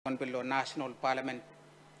Bougainville National Parliament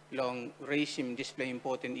long raising display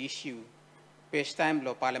important issue. First time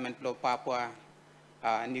lo Parliament lo Papua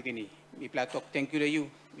New Guinea. We plan to thank you.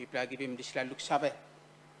 We plan give him this look sabe.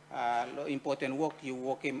 Lo important work you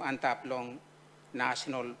work him on top long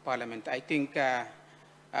National Parliament. I think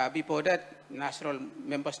before that, national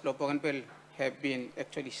members of Bougainville have been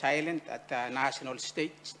actually silent at the national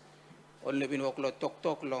stage. Only been work lo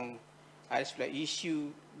talk long as the issue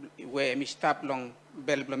where we stop long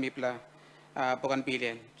bell blomipla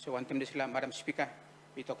Bougainville. So one time this Madam Speaker,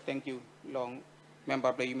 we talk thank you long member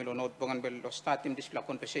of the Umilo North Bougainville lo starting this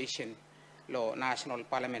conversation lo National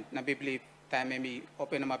Parliament. Na believe time we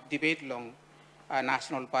open up debate long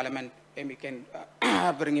National Parliament and we can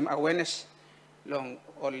bring him awareness long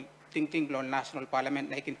all thinking long National Parliament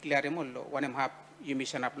na can clear him all one and a half you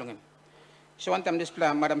mission up long him. So one time this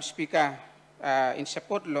Madam Speaker in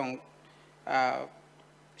support long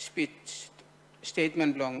speech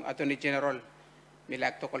statement long Attorney General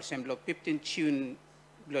Milak to call sem lo 15 June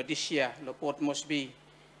lo this year lo Port Moresby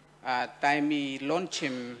time we launch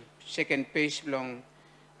him second phase long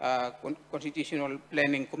Constitutional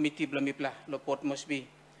Planning Committee blomipla lo Port Moresby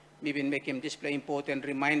we been make him display important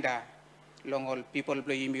reminder long all people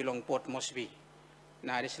blow long Port Moresby.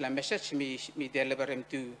 Now this is a message me deliver him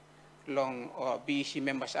to long BEC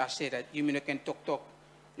members I say that you can talk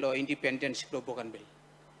lo Independence lo Bougainville.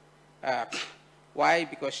 Why?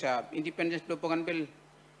 Because Independence lo Bougainville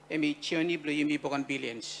emi journey blow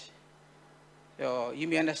Bougainvillians. So you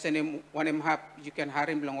may understand him one and a half you can hire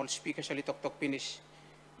him long all speakers only talk finish.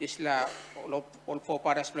 This la all four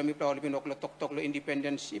paras blow all been talk lo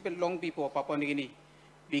independence even long before Papua New Guinea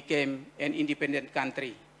became an independent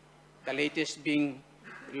country. The latest being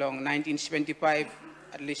long 1975,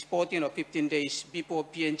 at least 14 or 15 days before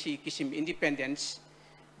PNG became independence,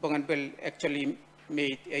 Bougainville actually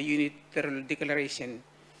made a unilateral declaration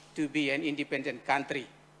to be an independent country,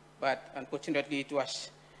 but unfortunately it was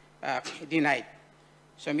denied.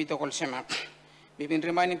 So me talk also, we've been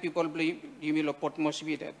reminding people you will Port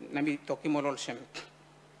Moresby that nami talking more also.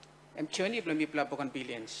 I'm journey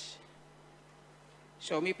Bougainvillians.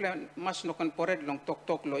 So mi plan mas no kan pored long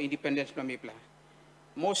talk lo independence lo mi plan.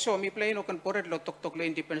 Most so mi plan no kan pored lo talk lo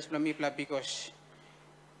independence lo mi plan because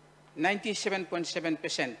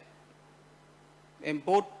 97.7% and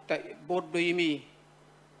both do yimi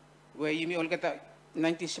where yimi all kata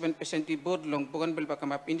 97% the both long Bougainville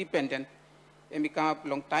become up independent and become up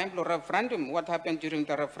long time lo referendum. What happened during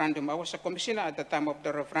the referendum? I was a commissioner at the time of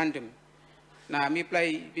the referendum. Now mi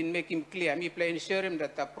play been making clear. Mi play ensure him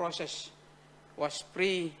that the process was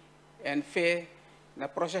free and fair. The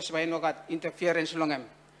process by no got interference long him.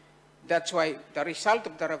 That's why the result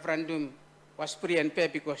of the referendum was free and fair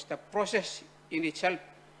because the process in itself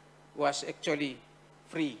was actually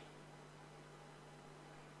free.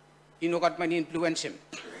 You know got money influence him.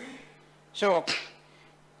 So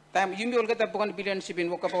time you will get the Bougainvillians been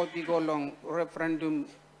walk about the go long referendum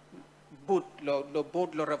boot lo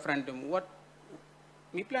boat lo referendum. What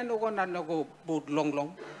me plan no go boat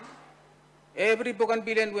long. Every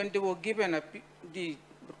Bougainvillian when they were given the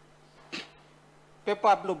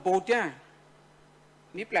paper blow boat, yeah.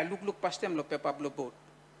 Me play look past them lo paper blow boat.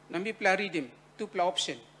 Now me play read him two play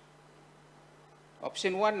option.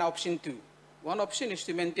 Option 1 and option 2. One option is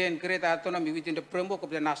to maintain greater autonomy within the framework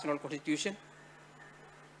of the national constitution.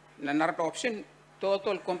 Another option,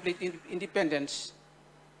 total complete independence,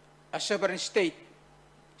 a sovereign state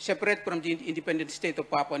separate from the independent state of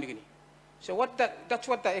Papua New Guinea. So that's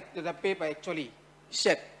what the paper actually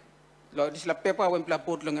said. This is the paper when play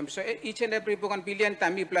boat long. So each and every Bougainvillian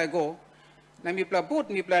time we play go, na we play boat,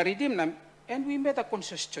 we play redeem, and we made a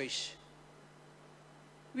conscious choice.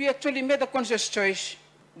 We actually made a conscious choice.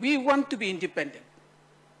 We want to be independent.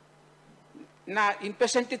 Now in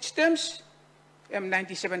percentage terms, I'm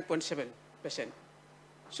 97.7%.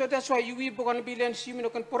 So that's why we Bougainvillians, you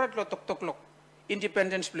can put lo talk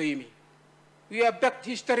independence play me. We are backed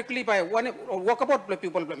historically by one or walkabout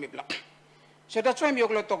people black. So that's why we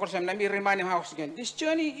are talk some. Let me remind him house again. This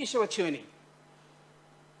journey is our journey.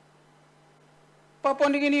 Papua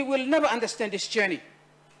New Guinea will never understand this journey.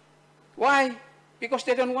 Why? Because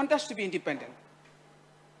they don't want us to be independent.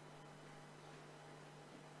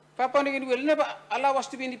 Papua New Guinea will never allow us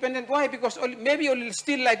to be independent. Why? Because maybe you'll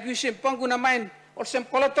still like you some panguna mine or some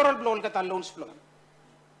collateral blow that loans flow.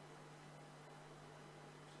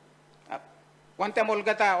 One time all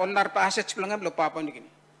gata on our assets belong to Papua New Guinea.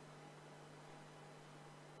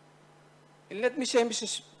 And let me say,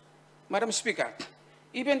 Madam Speaker,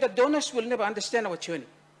 even the donors will never understand our journey.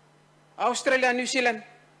 Australia, New Zealand,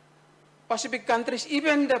 Pacific countries,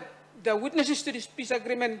 even the witnesses to this peace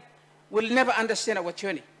agreement will never understand our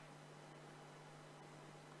journey.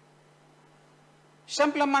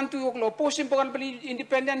 Some Plamantu opposing Bougainville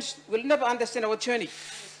independence will never understand our journey.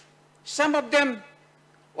 Some of them,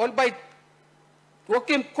 all by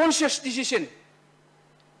working conscious decision,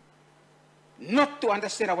 not to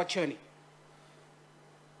understand our journey.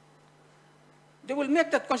 They will make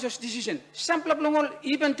that conscious decision. Some people,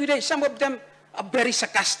 even today, some of them are very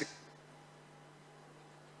sarcastic.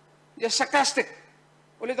 They're sarcastic.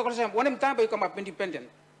 Ulit ako sa one time you come up independent.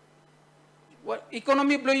 What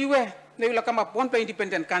economy blow you they will come up one by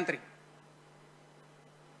independent country.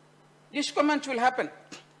 These comments will happen.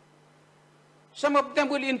 Some of them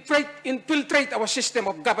will infiltrate our system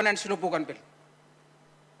of governance in Bougainville.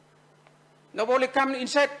 Not only come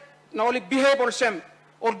inside, not only behave or same,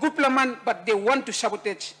 or good man, but they want to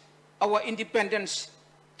sabotage our independence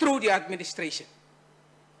through the administration.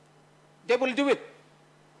 They will do it.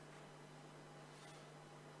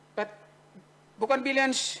 But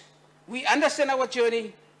Bougainvilleans, we understand our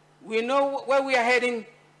journey, we know where we are heading,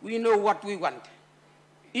 we know what we want.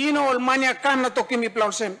 You know, mania come not talking me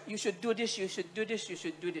plausim. You should do this, you should do this, you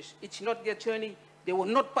should do this. It's not their journey. They were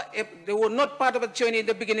not part of the journey in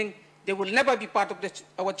the beginning. They will never be part of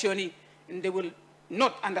our journey, and they will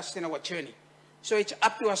not understand our journey. So it's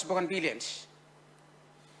up to us Bougainvilleans.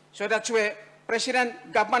 So that's where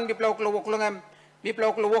President, government, we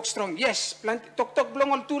walk strong. Yes, talk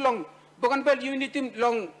long all too long. Bougainville, you need to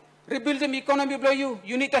long rebuild the economy below you.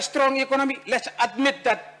 You need a strong economy. Let's admit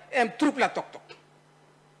that true pla talk.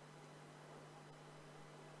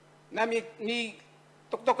 Nami ni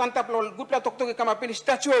tok antap lol good pla tok kama finish.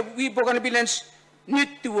 That's why we Bougainvilleans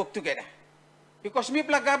need to work together. Because me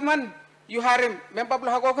pla government, you harem, member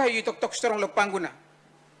pla hagoga, you tok strong lo panguna.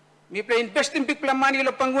 Me pla invest in big pla money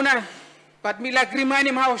lo panguna, but me like remind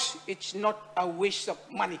him house, it's not a waste of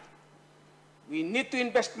money. We need to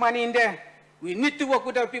invest money in there. We need to work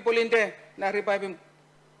with our people in there na revive him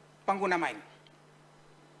panguna mine.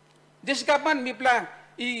 This government, me pla,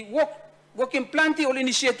 working plenty all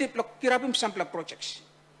initiative lo kirabim sampla projects.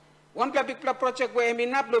 One big project where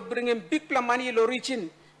eminap lo bring him big pla money lo reaching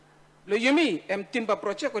lo yumi timba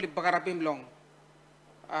project oli bakarapim long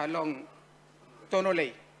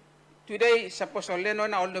tonolay. Today suppose leno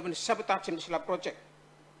na all no sabotage in this project.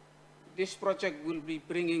 This project will be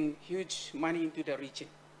bringing huge money into the region.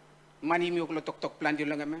 Money mi oklo tok plan di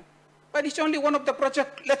lang ama. But it's only one of the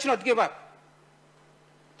project. Let's not give up.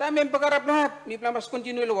 Tama bakarap lahat, mi mas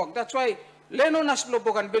continue lo work. That's why leno nas lo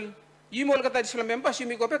Bougainville. You mol kata Islam members,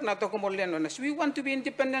 you go back na to kumol leno nas. We want to be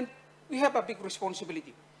independent. We have a big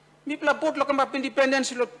responsibility. Mi pla port lo kama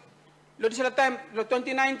independence lo di sila time lo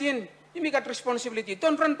 2019. You got responsibility.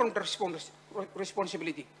 Don't run from the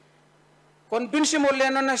responsibility. Convince mo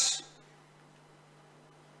leno nas.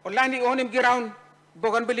 Olani on him ground.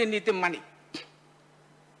 Bougainville need the money.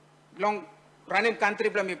 Long running country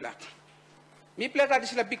bla mi pla. Mi pla kata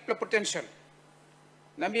sila big potential.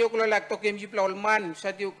 Nami ko like talking you pla man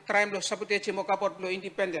sa you crime lo sabotage mo kapot lo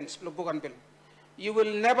independence lo Bougainville. You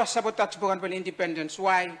will never sabotage Bougainville independence.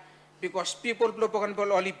 Why? Because people lo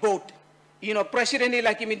Bougainville only vote. You know, president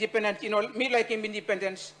like him independent. You know, me like him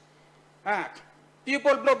independence.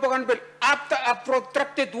 People lo Bougainville after a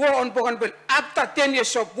protracted war on Bougainville, after 10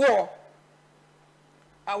 years of war,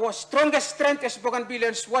 our strongest strength as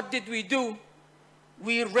Bougainvilleans, what did we do?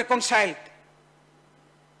 We reconciled.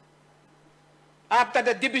 After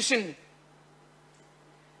the division,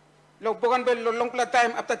 Bougainville, long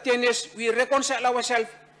time, after 10 years, we reconciled ourselves.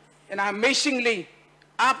 And amazingly,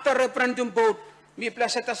 after referendum vote, we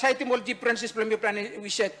set aside all differences, we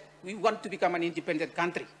said, we want to become an independent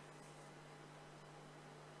country.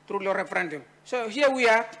 Through the referendum. So here we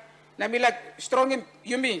are, nami like strong in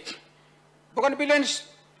yumi. Bougainvilleans,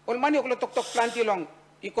 all money tok plenty long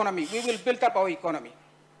economy. We will build up our economy.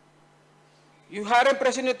 You heard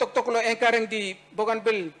President tok lo anchoring the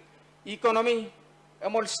Bougainville economy.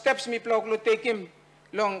 All steps mi plog lo take him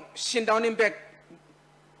long sit down him back.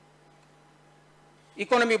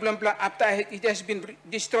 Economy after it has been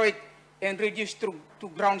destroyed and reduced to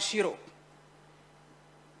ground zero.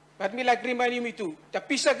 But me like remind me too, the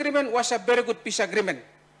peace agreement was a very good peace agreement.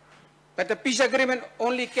 But the peace agreement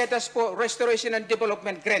only caters for restoration and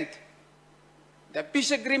development grant. The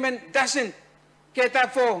peace agreement doesn't cater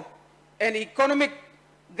for an economic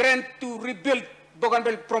grant to rebuild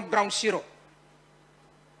Bougainville from ground zero.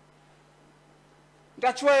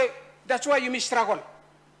 That's why you may struggle.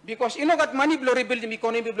 Because you know that money blow rebuild the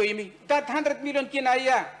economy blow you that 100 million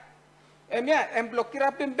kinaya. And block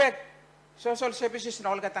kirapin back. Social services na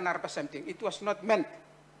all gatanarpa something. It was not meant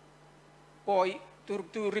for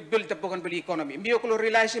to rebuild the Bougainville economy. Miyoklo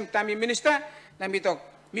realize him tami minister na mitok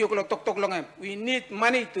Mi oklo tok long. We need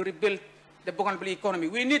money to rebuild the Bougainville economy.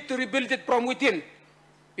 We need to rebuild it from within.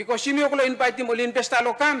 Because mi oklo invite him ol invest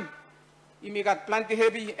alokam. Imi got plenty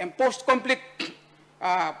heavy and post-conflict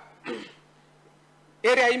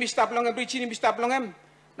area imi stop long bridge imi stop long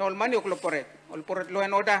no all money oklo poret law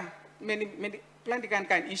and order many plenty kind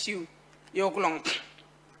issue yoklong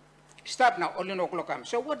stop now all no oklo come.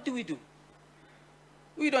 So what do?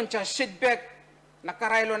 We don't just sit back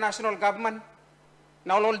nakarailo national government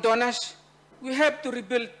now all donors. We have to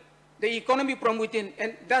rebuild the economy from within,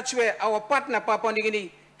 and that's where our partner Papua New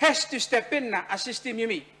Guinea has to step in na assist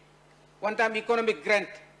Mimi one-time economic grant.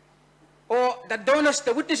 Or the donors,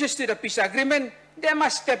 the witnesses to the peace agreement, they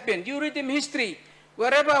must step in. You read in history,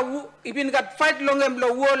 wherever even got fight long and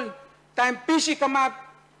blow wall, time peace come up,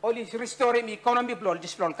 only restoring economy blow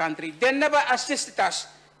this blow country. They never assisted us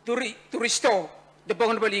to restore the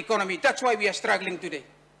Bougainville economy. That's why we are struggling today.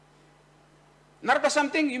 Narba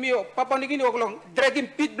something, you may Papua New Guinea oklong dragging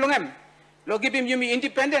pit blongem. Lo give him yumi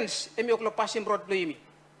independence, emi oklo passing road blow yumi.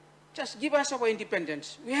 Just give us our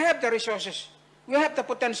independence. We have the resources. We have the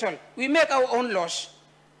potential. We make our own laws.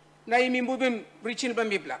 Na imi mubim reaching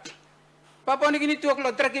bamibla. Papua New Guinea to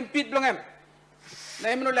oklo dragging pit blongem. Na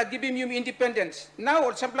imi no la give him yumi independence. Now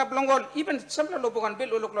sampla blongol, even sampla lo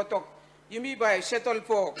Bougainville oklo talk. Yumi by settle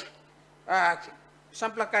for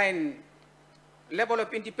sampla kind level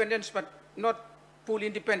of independence, but not full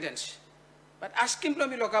independence. But ask him lo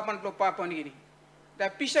government lo Papua New Guinea. The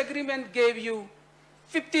peace agreement gave you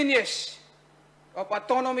 15 years of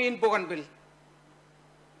autonomy in Bougainville.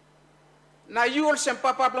 Now you also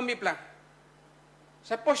Papa Blom Mipla.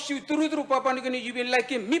 Suppose you through Papua New Guinea, you will like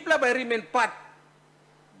him. Mipla by remain part.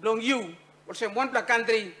 Blong you, also one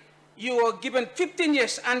country, you are given 15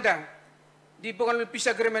 years under the Bougainville peace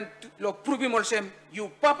agreement. Lo prove him also.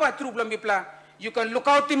 You Papa through Blom Mipla. You can look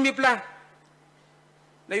out in Mipla.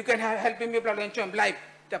 Now you can help him Mipla to enjoy life.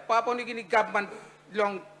 The Papua New Guinea government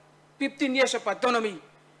long 15 years of autonomy,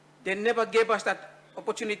 they never gave us that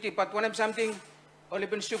opportunity. But when I'm something, only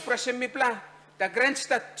been suppressing Mipla, the grants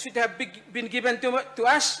that should have been given to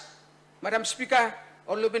us, Madam Speaker,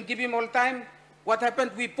 only been given all time. What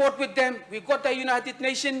happened? We fought with them. We got the United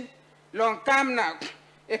Nations. Long time now,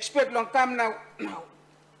 expect long time now,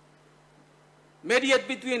 mediate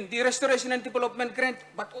between the restoration and development grant.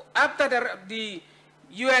 But after the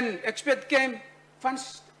UN expert came,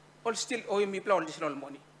 funds all still owe Mipla all this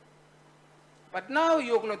money. But now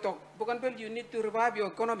you going to talk, Bougainville, you need to revive your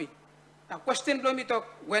economy. Now question me talk,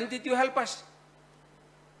 when did you help us?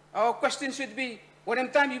 Our question should be, what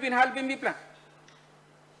time you've been helping Mipla?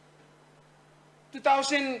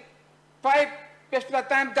 2005, best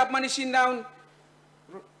time government is in down,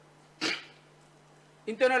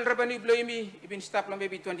 internal revenue blow me, even stop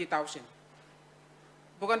maybe 20,000.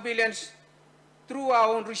 Bougainvilleans, through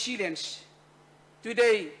our own resilience,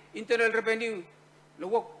 today, internal revenue, the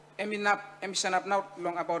work, up now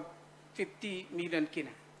long about 50 million kina.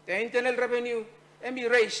 The internal revenue,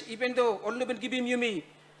 raise, even though only been giving you me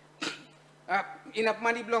enough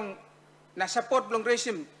money belong, na support belong raise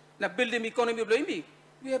him, na build him economy belong me,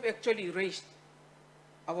 we have actually raised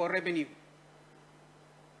our revenue.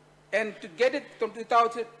 And to get it from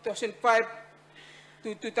 2005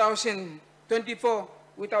 to 2024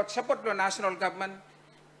 without support from the national government,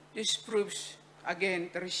 this proves again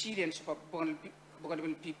the resilience of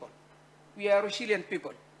Bougainville people. We are resilient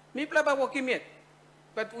people. Mipla ba working yet,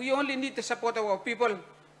 but we only need the support of our people.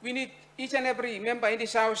 We need each and every member in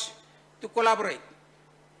this house to collaborate.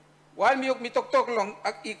 While mi talk long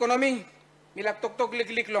economy, mi lap talk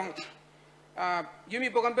lik long. You mi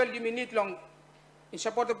Bougainville, you may need long in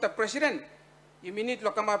support of the president. You may need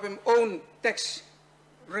to come up with own tax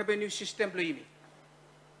revenue system.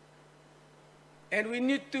 And we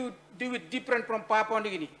need to do it different from Papua New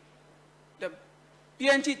Guinea. The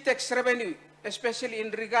PNG tax revenue, especially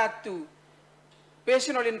in regard to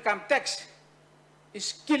personal income tax,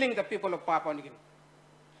 is killing the people of Papua New Guinea.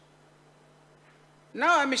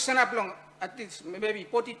 Now I'm up long at least maybe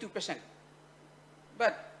 42%.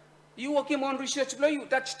 But you working on research below you,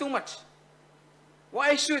 that's too much.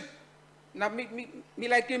 Why should na me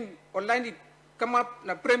like him online come up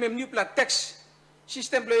na premium new plat tax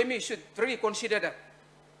system below me should really consider that.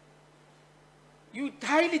 You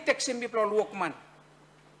highly tax him people workman.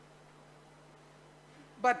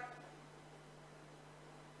 But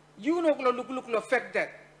you know look affect that.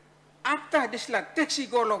 After this tax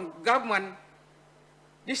go along government,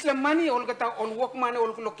 this money all got on workman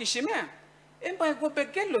all lokisime. And by go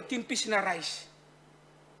back lo 10 piece na rice.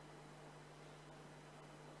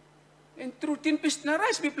 And through 10 piece na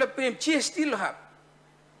rice, people pay GST lo have.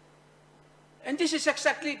 And this is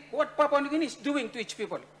exactly what Papua New Guinea is doing to its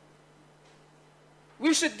people.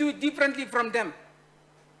 We should do it differently from them.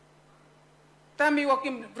 Tami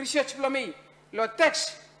wakim research below me, lo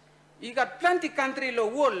tax, you got plenty country lo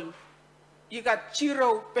world, you got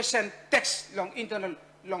 0% tax long internal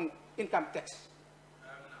long income tax.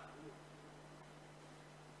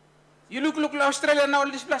 You look Australia now,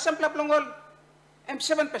 this plus some long all,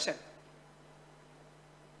 7%.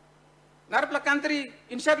 Narapla country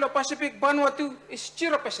inside the Pacific, Vanuatu is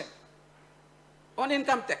 0% on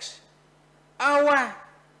income tax. Our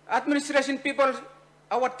administration people,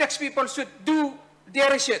 our tax people should do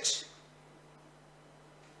their research.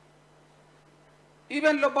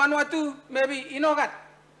 Even lo Vanuatu, maybe inogat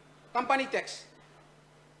company tax.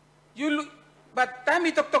 You look, but time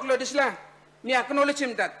we talk lo disla, me acknowledge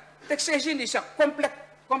him that taxation is a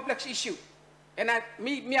complex issue, and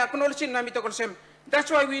me acknowledge him na me talk him.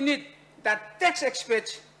 That's why we need that tax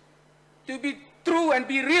experts to be true and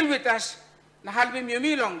be real with us. Na halbim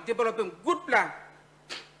yumilong developing good plan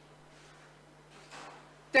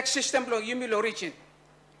tax system long yumilo reaching,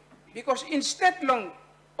 because instead long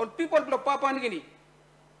all people of Papua New Guinea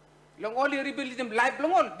long only rebuild them life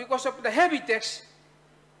long all because of the heavy tax.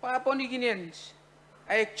 Papua New Guineans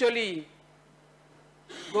are actually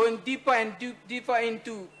going deeper and deeper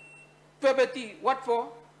into poverty. What for?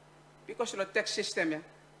 Because of the tax system. Yeah?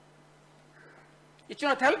 It's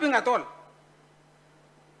not helping at all.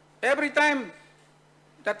 Every time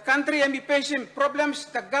that country and be facing problems,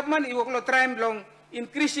 the government will try long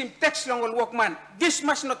increasing tax long all workman. This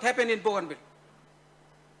must not happen in Bougainville.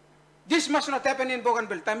 This must not happen in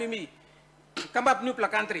Bougainville. Tamimi, come up new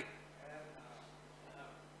country.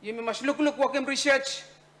 You must look working research.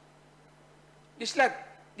 This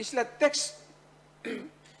like tax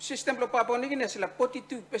system lo Papua New Guinea is like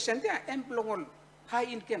 42% yeah, and long high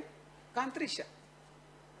income countries. Yeah.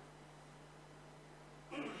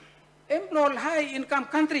 Employ high income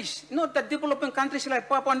countries, not the developing countries like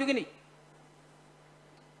Papua New Guinea.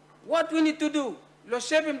 What we need to do, lo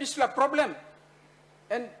save him this problem.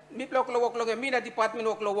 And me plok lo work long, me na department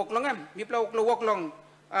work long, me plok lo work long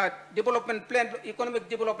development plan, economic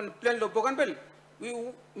development plan lo Bougainville.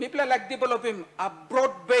 Me plok like developing a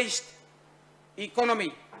broad-based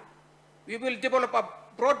economy. We will develop a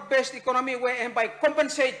broad-based economy where and by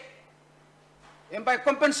compensate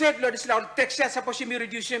lo this la taxes suppose you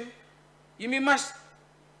reduce him. You must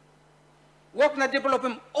work na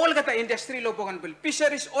developing all gata industry lo Bougainville.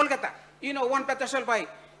 Fisheries all gata. You know, one patasol by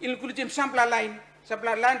including sampler line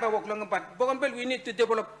by work long, but Bougainville we need to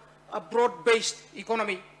develop a broad-based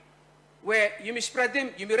economy where you may spread them,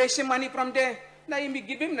 you may raise some money from there, now you may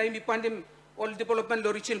give him, now you may fund him all development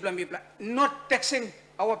lo reaching blah. Not taxing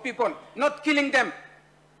our people, not killing them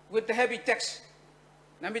with the heavy tax.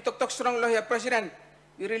 Now we talk strong lo here, President.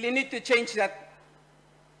 We really need to change that.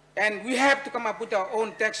 And we have to come up with our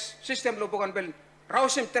own tax system lo Bougainville,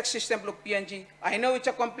 rousing tax system lo PNG. I know it's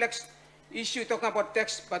a complex issue talking about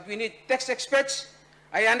tax, but we need tax experts.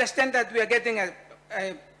 I understand that we are getting a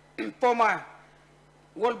former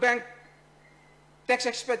World Bank tax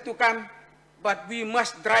expert to come, but we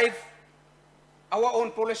must drive our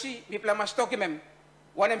own policy. People must talk him.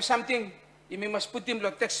 Want him something, you must put him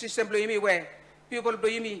lo tax system lo where people lo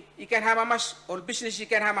you can have amas or business you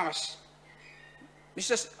can have amas.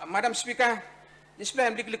 Madam Speaker, this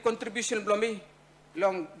plan contribution below me,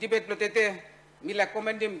 long debate lo tete, mila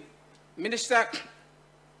commend him, Minister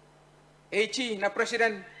HE na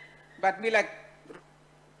President, but mila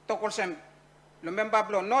tokol sem, lo member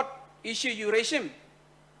below not issue you raise him,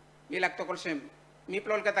 mila tokol sem, mi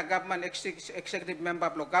plol kata government executive member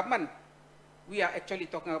below government, we are actually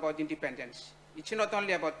talking about independence. It's not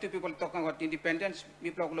only about two people talking about independence,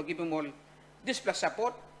 mi plol lo give them all this plus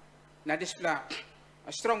support, na this plus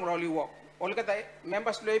a strong role you work. All kata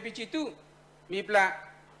members lo APG too, mi pla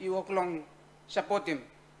you work long support him.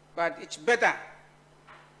 But it's better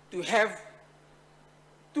to have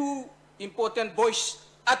two important voices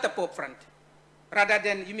at the forefront, rather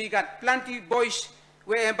than you may got plenty voice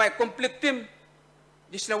whereby conflict him.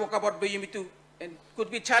 This is work about you too, and could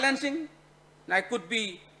be challenging. Now it could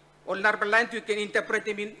be all narpal line you can interpret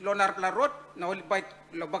him in lo narpal road. Now by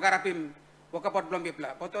lo bagarap him work about blom.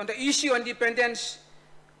 But on the issue of independence,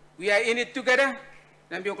 we are in it together.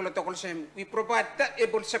 We provide that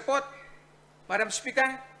able support, Madam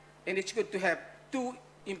Speaker, and it's good to have two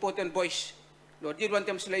important voices. Lord, did one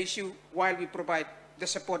terms issue while we provide the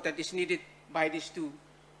support that is needed by these two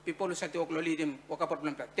people who said to lead him.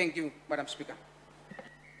 Thank you, Madam Speaker.